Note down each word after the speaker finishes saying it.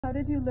How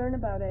did you learn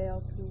about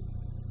ALP?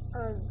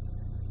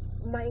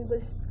 My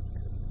English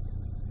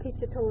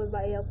teacher told us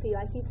about ALP.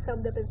 Like, he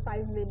summed up in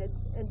 5 minutes,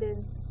 and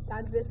then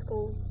Dr.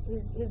 Driscoll,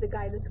 he's the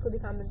guy in the school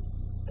department,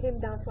 came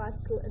down to our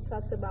school and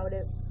talked about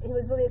it. And he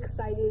was really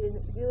excited, and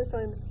he was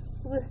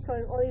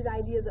throwing all these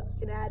ideas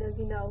at us,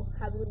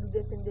 how we would do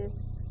this and this.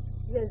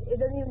 Because it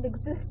doesn't even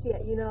exist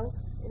yet, And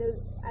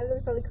I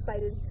really felt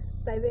excited.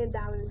 So I ran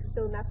down and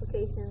filled an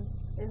application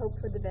and hoped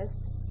for the best.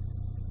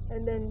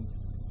 And then,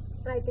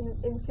 like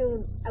in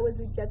June, I was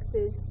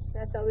rejected.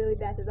 And I felt really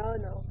bad. I said, oh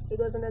no, it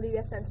goes another year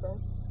at Central.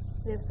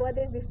 And then 4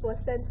 days before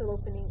Central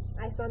opening,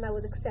 I found I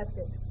was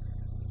accepted.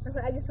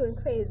 I just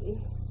went crazy.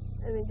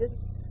 And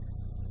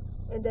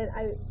then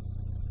I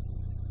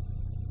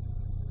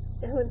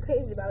went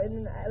crazy about it,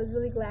 and I was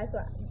really glad.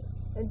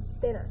 And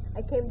then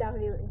I came down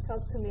here and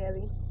talked to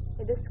Mary.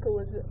 And this school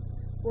was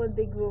one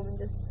big room,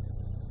 and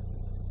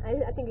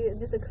I think it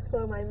just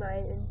explored my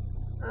mind. And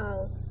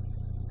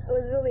it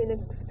was really an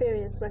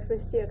experience my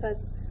first year, because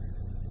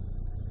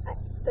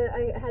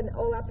I had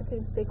all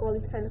opportunities to take all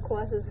these kind of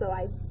courses. So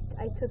I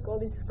took all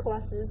these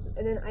courses,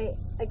 and then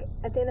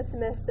at the end of the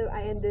semester,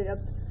 I ended up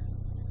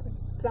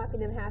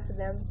dropping them, half of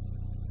them.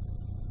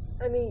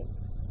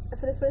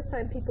 For the first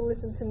time, people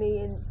listened to me,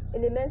 and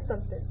it meant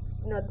something,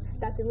 that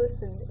they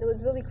listened. It was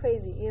really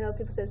crazy,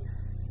 people said,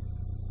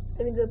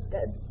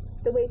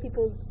 the way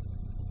people,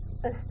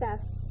 staff,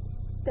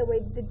 the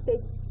way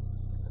they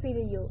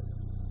treated you,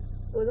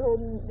 it was a whole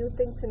new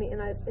thing to me,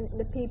 and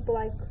the people,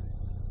 I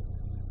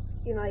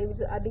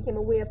became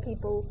aware of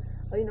people,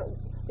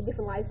 the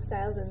different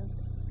lifestyles, and,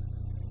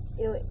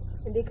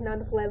 and the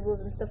economic levels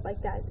and stuff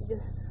like that.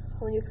 Just a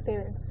whole new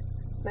experience.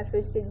 My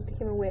first year, just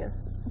became aware.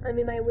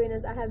 My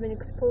awareness, I have been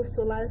exposed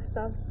to a lot of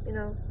stuff,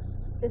 and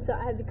so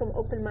I have become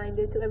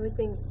open-minded to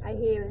everything I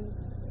hear,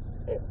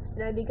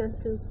 and I begun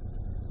to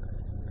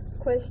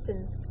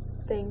question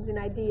things and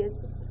ideas,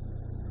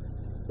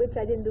 which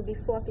I didn't do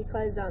before,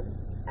 because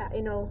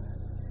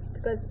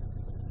because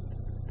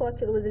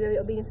Portugal was a very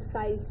obedient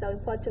society. So in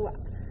Portugal,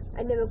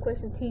 I never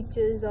questioned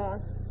teachers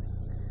or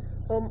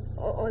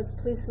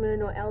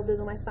policemen or elders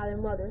or my father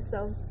and mother.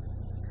 So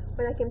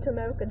when I came to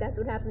America, that's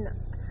what happened.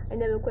 I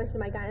never questioned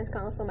my guidance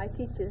counselor, my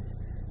teachers.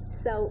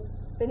 So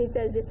when he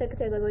says the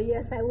secretary, I go, well,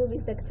 yes, I will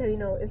be secretary.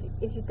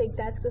 If you think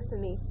that's good for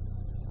me,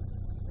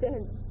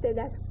 then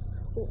that's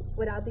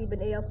without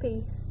even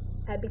ALP.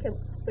 I became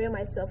aware of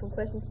myself and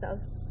question stuff.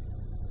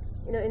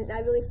 And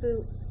I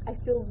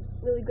feel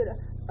really good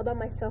about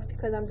myself,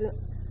 because I'm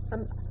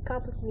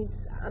accomplishing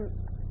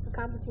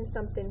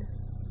something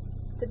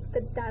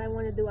that I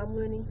want to do. I'm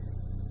learning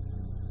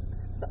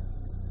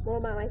more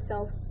about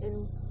myself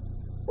and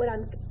what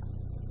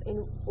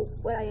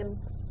I am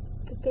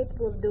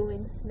capable of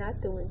doing,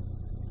 not doing.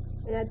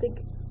 And I think,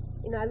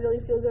 I really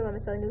feel good about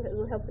myself, and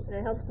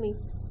it helps me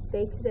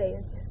day to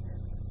day.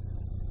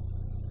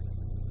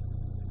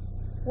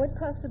 What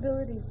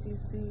possibilities do you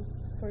see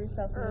for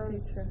yourself in the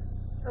future?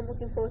 I'm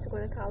looking forward to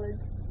going to college,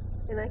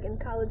 and in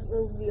college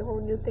will be a whole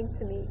new thing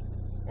to me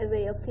as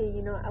ALP.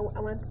 I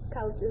want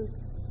college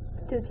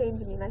to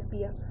change me, like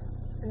be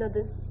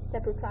another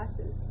separate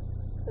process.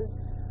 So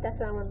that's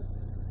what I want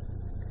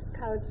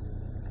college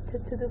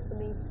to do for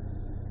me.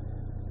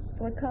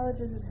 What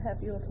colleges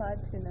have you applied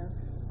to now?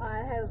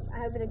 I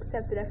have been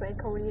accepted at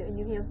Franconia in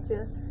New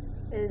Hampshire,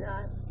 and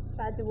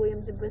Roger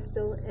Williams in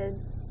Bristol, and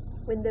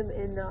Wyndham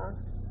in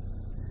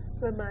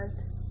Vermont.